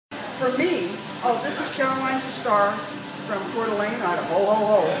for me, oh, this is Caroline's a Star from Coeur d'Alene, Idaho, ho,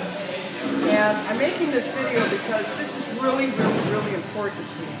 ho. And I'm making this video because this is really, really, really important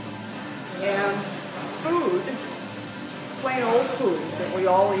to me. And food, plain old food that we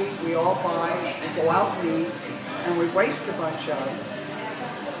all eat, we all buy, we go out and eat, and we waste a bunch of.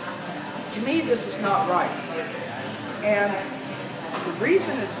 To me, this is not right. And the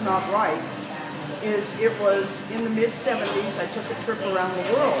reason it's not right is it was in the mid-70s, I took a trip around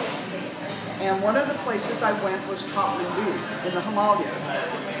the world. And one of the places I went was Kathmandu in the Himalayas.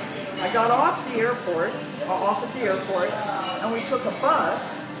 I got off at the airport, and we took a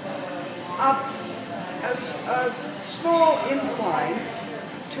bus up a small incline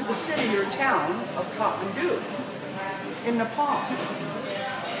to the city or town of Kathmandu in Nepal.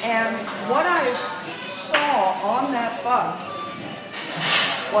 And what I saw on that bus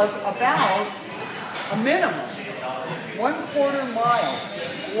was about a minimum 1/4 mile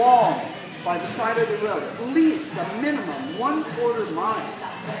long by the side of the road, at least a minimum 1/4 mile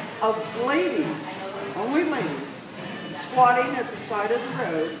of ladies, only ladies, squatting at the side of the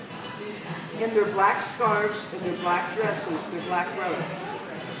road in their black scarves and their black dresses, their black robes.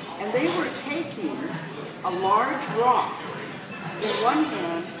 And they were taking a large rock in one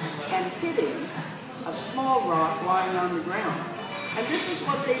hand and hitting a small rock lying on the ground. And this is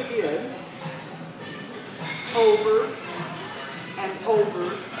what they did over and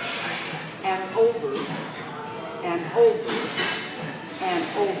over and over and over and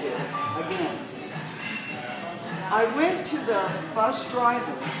over again. I went to the bus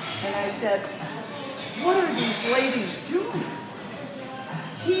driver and I said, "What are these ladies doing?"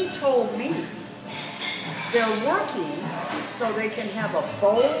 He told me they're working so they can have a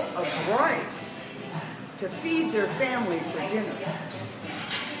bowl of rice to feed their family for dinner.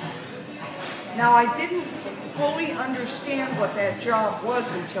 Now, I didn't fully understand what that job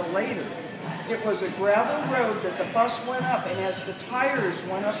was until later. It was a gravel road that the bus went up, and as the tires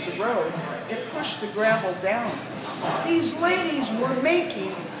went up the road, it pushed the gravel down. These ladies were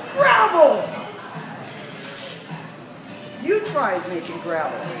making gravel! You tried making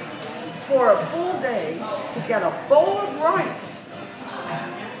gravel for a full day to get a bowl of rice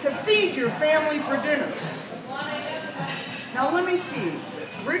to feed your family for dinner. Now let me see.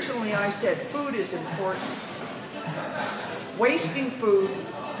 Originally I said food is important. Wasting food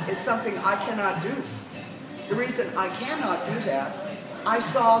is something I cannot do. The reason I cannot do that, I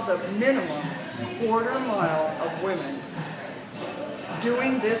saw the minimum 1/4 mile of women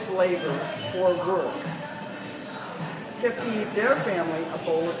doing this labor for work to feed their family a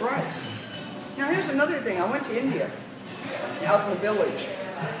bowl of rice. Now here's another thing. I went to India, out in a village,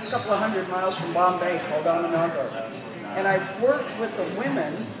 a couple of 100 miles from Bombay called Ahmednagar. And I worked with the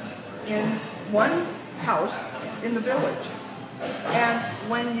women in one house in the village. And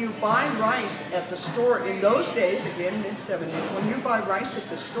when you buy rice at the store, in those days, again, mid-70s, when you buy rice at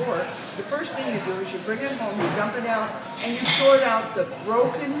the store, the first thing you do is you bring it home, you dump it out, and you sort out the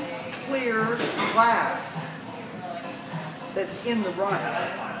broken, clear glass that's in the rice.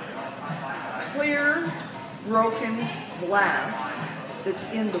 Clear, broken glass that's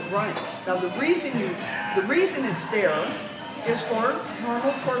in the rice. Now the reason it's there is for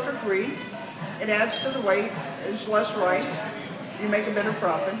normal corporate greed. It adds to the weight. There's less rice. You make a better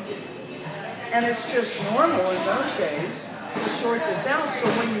profit. And it's just normal in those days to sort this out, so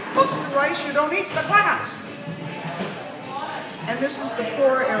when you cook the rice, you don't eat the glass. And this is the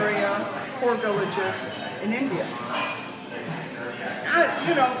poor area, poor villages in India.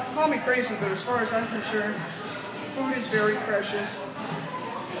 You know, call me crazy, but as far as I'm concerned, food is very precious.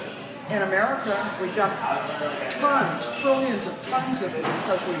 In America, we dump tons, trillions of tons of it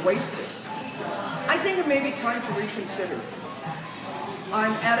because we waste it. I think it may be time to reconsider.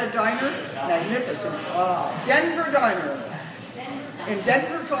 I'm at a diner, magnificent, Denver Diner, in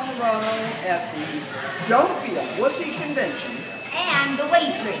Denver, Colorado, at the Don't Be a Wussy Convention. And the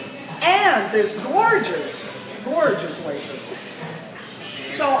waitress. And this gorgeous, gorgeous waitress.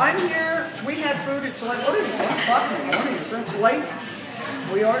 So I'm here, we had food, it's like, what is it, 1 o'clock in the morning, so it's late.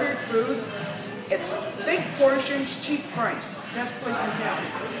 We ordered food, it's big portions, cheap price, best place in town.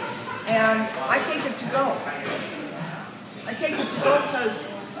 And I take it to go. I take it to go because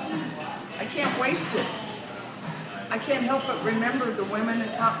I can't waste it. I can't help but remember the women in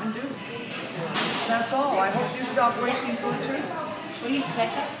Kathmandu. That's all. I hope you stop wasting food too. Will you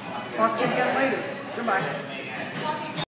catch up? Talk to you again later. Goodbye.